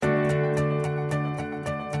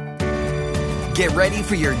Get ready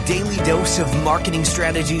for your daily dose of marketing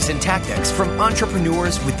strategies and tactics from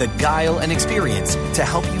entrepreneurs with the guile and experience to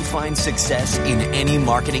help you find success in any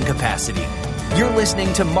marketing capacity. You're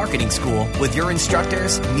listening to Marketing School with your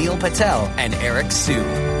instructors, Neil Patel and Eric Su.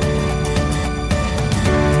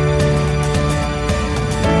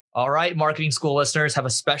 All right, Marketing School listeners, have a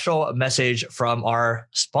special message from our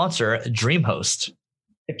sponsor, DreamHost.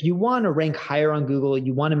 If you want to rank higher on Google,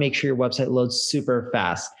 you want to make sure your website loads super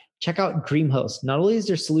fast. Check out DreamHost. Not only is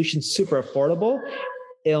their solution super affordable,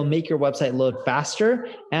 it'll make your website load faster,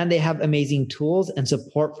 and they have amazing tools and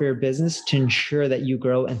support for your business to ensure that you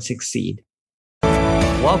grow and succeed.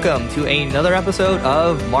 Welcome to another episode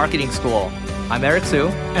of Marketing School. I'm Eric Su.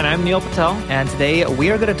 And I'm Neil Patel. And today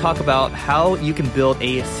we are going to talk about how you can build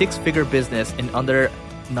a six-figure business in under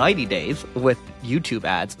 90 days with YouTube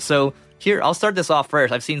ads. So here, I'll start this off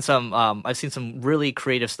first. I've seen some really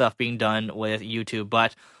creative stuff being done with YouTube,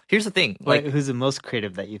 but here's the thing. Wait, who's the most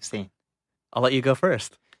creative that you've seen? I'll let you go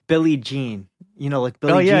first. Billie Jean. You know, like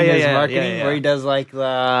Billie Jean is marketing, yeah. where he does like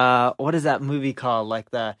the, what is that movie called?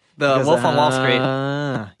 Like the Wolf on Wall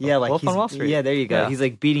Street. Yeah, like Wolf on Wall Street. Yeah, there you go. Yeah. He's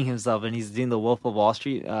like beating himself and he's doing the Wolf of Wall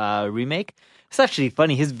Street remake. It's actually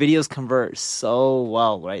funny. His videos convert so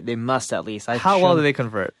well, right? They must at least. How well do they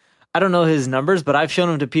convert? I don't know his numbers, but I've shown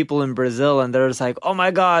him to people in Brazil and they're just like, oh my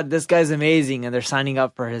God, this guy's amazing. And they're signing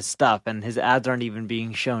up for his stuff and his ads aren't even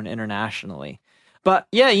being shown internationally. But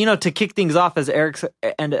yeah, you know, to kick things off, as Eric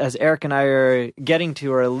and I are getting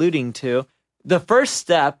to or alluding to, the first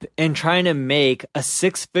step in trying to make a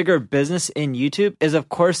six-figure business in YouTube is, of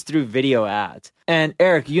course, through video ads. And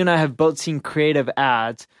Eric, you and I have both seen creative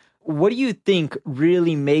ads. What do you think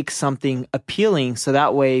really makes something appealing so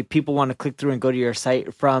that way people want to click through and go to your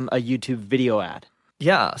site from a YouTube video ad?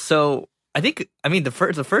 Yeah, so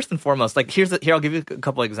the first and foremost, like here I'll give you a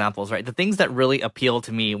couple of examples, right? The things that really appeal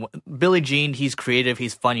to me, Billie Jean, he's creative,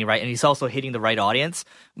 he's funny, right? And he's also hitting the right audience.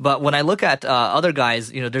 But when I look at other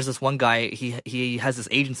guys, you know, there's this one guy, he has this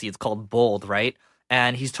agency, it's called Bold, right?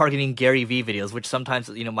 And he's targeting Gary Vee videos, which sometimes,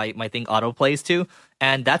 you know, my thing auto plays to.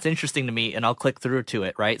 And that's interesting to me, and I'll click through to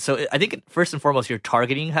it, right? So I think first and foremost, your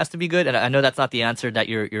targeting has to be good. And I know that's not the answer that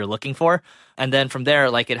you're looking for. And then from there,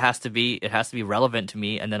 like it has to be relevant to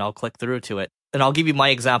me, and then I'll click through to it. And I'll give you my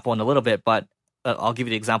example in a little bit, but I'll give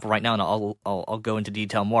you the example right now, and I'll go into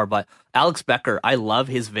detail more. But Alex Becker, I love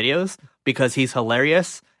his videos because he's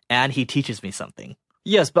hilarious and he teaches me something.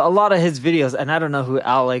 Yes, but a lot of his videos, and I don't know who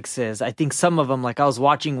Alex is. I think some of them, like I was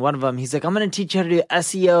watching one of them, he's like, I'm going to teach you how to do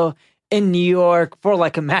SEO in New York for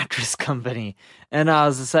like a mattress company. And I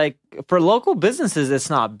was just like, for local businesses, it's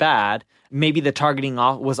not bad. Maybe the targeting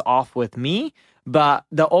was off with me, but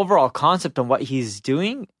the overall concept on what he's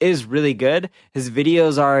doing is really good. His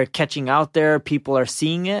videos are catching out there. People are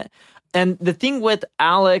seeing it. And the thing with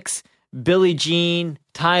Alex, Billie Jean,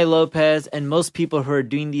 Tai Lopez, and most people who are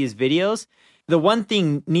doing these videos, the one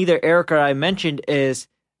thing neither Eric or I mentioned is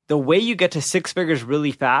the way you get to six figures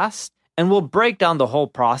really fast, and we'll break down the whole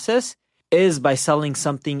process, is by selling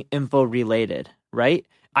something info related, right?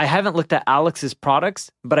 I haven't looked at Alex's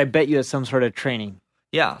products, but I bet you it's some sort of training.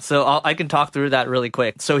 Yeah, so I can talk through that really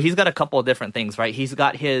quick. So he's got a couple of different things, right? He's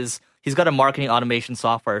got a marketing automation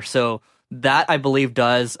software. So that, I believe,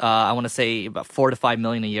 does, I want to say about 4 to 5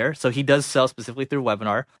 million a year. So he does sell specifically through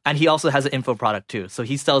webinar. And he also has an info product too. So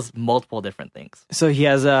he sells multiple different things. So he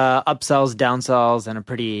has upsells, downsells, and a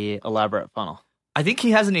pretty elaborate funnel. I think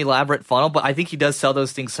he has an elaborate funnel, but I think he does sell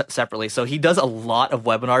those things separately. So he does a lot of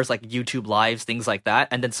webinars, like YouTube Lives, things like that.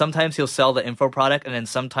 And then sometimes he'll sell the info product, and then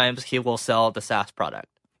sometimes he will sell the SaaS product.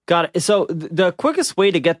 Got it. So the quickest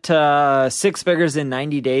way to get to six figures in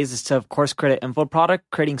 90 days is to, of course, create an info product.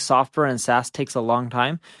 Creating software and SaaS takes a long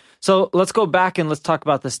time. So let's go back and let's talk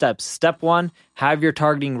about the steps. Step one, have your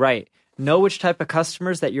targeting right. Know which type of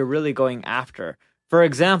customers that you're really going after. For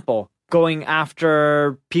example, going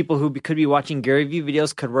after people who could be watching Gary Vee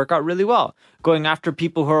videos could work out really well. Going after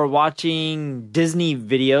people who are watching Disney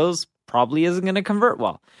videos probably isn't going to convert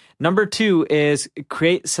well. Number two is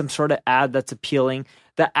create some sort of ad that's appealing.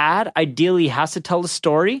 The ad ideally has to tell a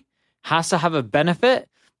story, has to have a benefit,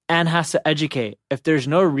 and has to educate. If there's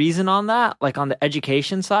no reason on that, like on the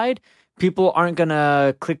education side, people aren't going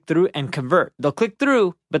to click through and convert. They'll click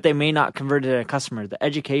through, but they may not convert to a customer. The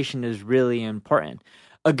education is really important.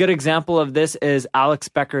 A good example of this is Alex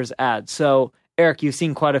Becker's ad. So, Eric, you've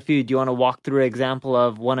seen quite a few. Do you want to walk through an example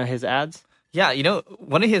of one of his ads? Yeah, you know,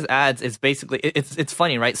 one of his ads is basically, it's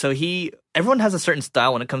funny, right? So he everyone has a certain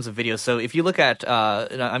style when it comes to videos. So if you look at,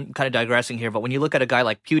 and I'm kind of digressing here, but when you look at a guy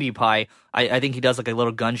like PewDiePie, I think he does like a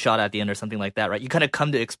little gunshot at the end or something like that, right? You kind of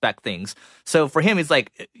come to expect things. So for him, it's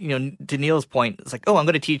like, to Neil's point, it's like, oh, I'm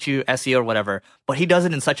going to teach you SEO or whatever. But he does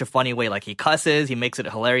it in such a funny way. Like he cusses, he makes it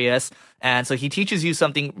hilarious. And so he teaches you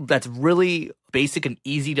something that's really basic and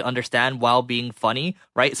easy to understand while being funny,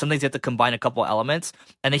 right? Sometimes you have to combine a couple elements.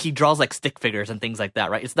 And then he draws like stick figures and things like that,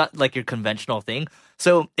 right? It's not like your conventional thing.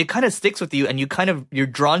 So it kind of sticks with you, and you're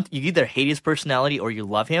drawn, you either hate his personality or you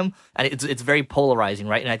love him. And it's very polarizing,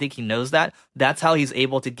 right? And I think he knows that. That's how he's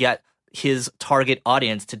able to get his target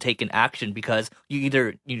audience to take an action, because you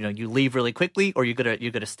either you leave really quickly or you're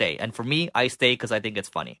gonna stay. And for me, I stay because I think it's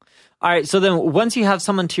funny. All right, so then once you have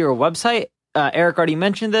someone to your website, Eric already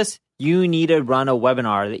mentioned this, you need to run a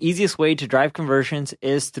webinar. The easiest way to drive conversions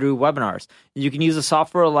is through webinars. You can use a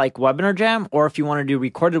software like Webinar Jam, or if you want to do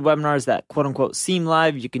recorded webinars that quote unquote seem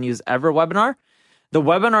live, you can use EverWebinar. The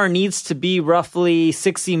webinar needs to be roughly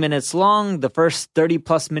 60 minutes long. The first 30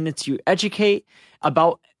 plus minutes you educate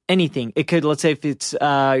about anything. It could, let's say if it's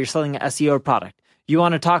you're selling an SEO product. You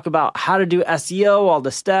want to talk about how to do SEO, all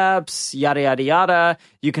the steps, yada, yada, yada.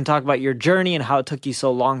 You can talk about your journey and how it took you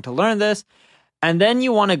so long to learn this. And then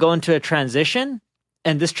you want to go into a transition,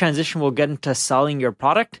 and this transition will get into selling your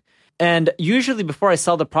product. And usually before I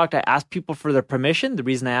sell the product, I ask people for their permission. The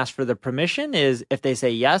reason I ask for their permission is if they say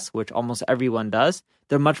yes, which almost everyone does,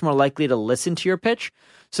 they're much more likely to listen to your pitch.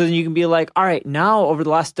 So then you can be like, all right, now over the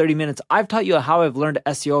last 30 minutes, I've taught you how I've learned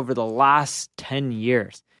SEO over the last 10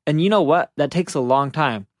 years. And you know what? That takes a long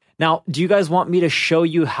time. Now, do you guys want me to show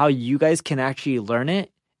you how you guys can actually learn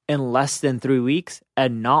it in less than 3 weeks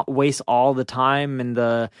and not waste all the time and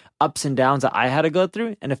the ups and downs that I had to go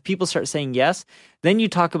through? And if people start saying yes, then you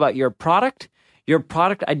talk about your product. Your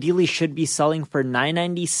product ideally should be selling for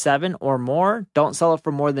 $9.97 or more. Don't sell it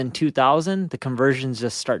for more than $2,000. The conversions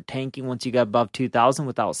just start tanking once you get above $2,000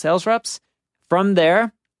 without sales reps. From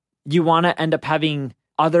there, you want to end up having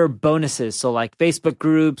other bonuses. So like Facebook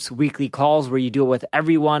groups, weekly calls where you do it with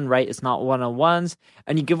everyone, right? It's not one-on-ones.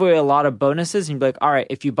 And you give away a lot of bonuses, and you'd be like, all right,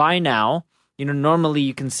 if you buy now, normally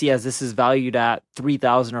you can see as this is valued at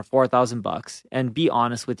 $3,000 or $4,000, and be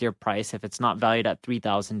honest with your price. If it's not valued at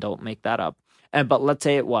 $3,000, don't make that up. But let's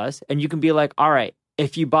say it was, and you can be like, all right,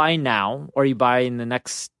 if you buy now or you buy in the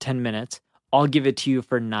next 10 minutes, I'll give it to you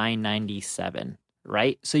for $9.97.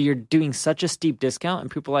 Right? So you're doing such a steep discount,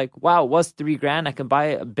 and people are like, wow, what's $3,000? I can buy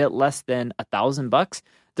a bit less than $1,000.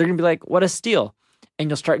 They're going to be like, what a steal. And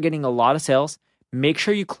you'll start getting a lot of sales. Make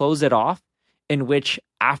sure you close it off, in which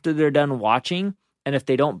after they're done watching, and if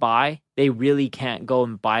they don't buy, they really can't go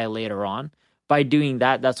and buy later on. By doing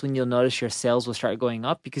that, that's when you'll notice your sales will start going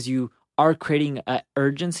up, because you are creating an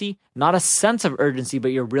urgency, not a sense of urgency,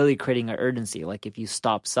 but you're really creating an urgency. Like if you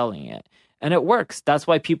stop selling it. And it works. That's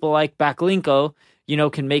why people like Backlinko,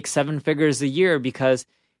 can make 7 figures a year, because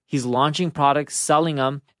he's launching products, selling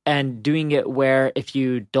them, and doing it where if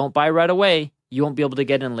you don't buy right away, you won't be able to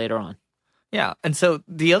get in later on. Yeah, and so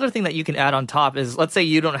the other thing that you can add on top is, let's say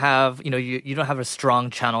you don't have, you don't have a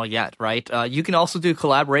strong channel yet, right? You can also do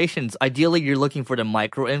collaborations. Ideally, you're looking for the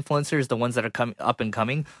micro influencers, the ones that are up and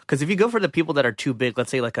coming. Because if you go for the people that are too big,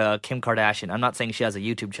 let's say like a Kim Kardashian, I'm not saying she has a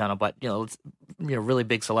YouTube channel, but it's really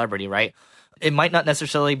big celebrity, right? It might not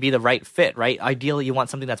necessarily be the right fit, right? Ideally, you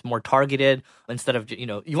want something that's more targeted instead of,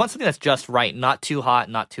 you want something that's just right, not too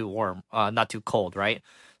hot, not too warm, not too cold, right?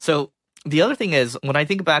 So the other thing is, when I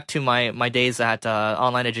think back to my days at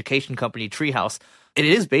online education company Treehouse, it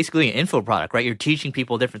is basically an info product, right? You're teaching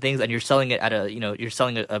people different things, and you're selling it at you're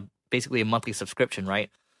selling a basically a monthly subscription,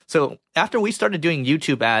 right? So after we started doing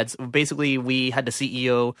YouTube ads, basically we had the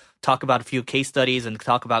CEO talk about a few case studies and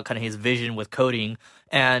talk about kind of his vision with coding.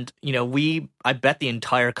 And, I bet the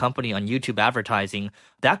entire company on YouTube advertising.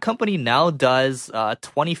 That company now does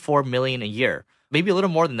 $24 million a year. Maybe a little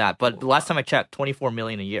more than that, but the last time I checked, $24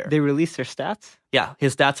 million a year. They release their stats? Yeah,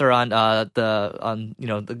 his stats are on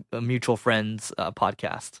the Mutual Friends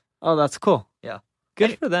podcast. Oh, that's cool. Yeah.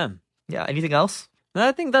 Good for them. Yeah, anything else? No,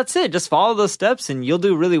 I think that's it. Just follow those steps and you'll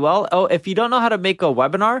do really well. Oh, if you don't know how to make a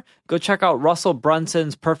webinar, go check out Russell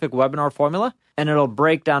Brunson's Perfect Webinar Formula, and it'll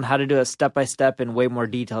break down how to do it step by step in way more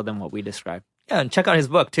detail than what we described. Yeah, and check out his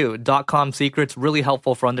book too, .com Secrets, really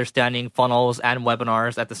helpful for understanding funnels and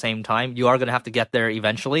webinars at the same time. You are going to have to get there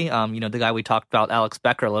eventually. The guy we talked about, Alex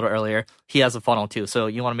Becker, a little earlier, he has a funnel too. So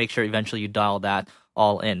you want to make sure eventually you dial that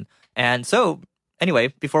all in. And so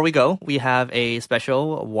anyway, before we go, we have a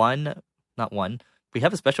special we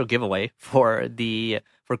have a special giveaway for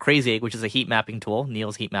Crazy Egg, which is a heat mapping tool,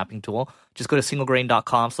 Neil's heat mapping tool. Just go to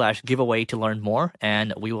singlegrain.com/giveaway to learn more,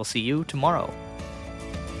 and we will see you tomorrow.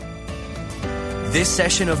 This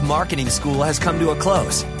session of Marketing School has come to a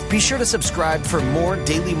close. Be sure to subscribe for more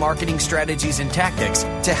daily marketing strategies and tactics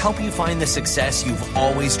to help you find the success you've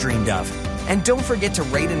always dreamed of. And don't forget to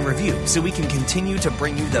rate and review so we can continue to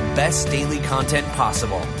bring you the best daily content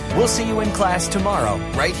possible. We'll see you in class tomorrow,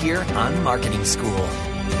 right here on Marketing School.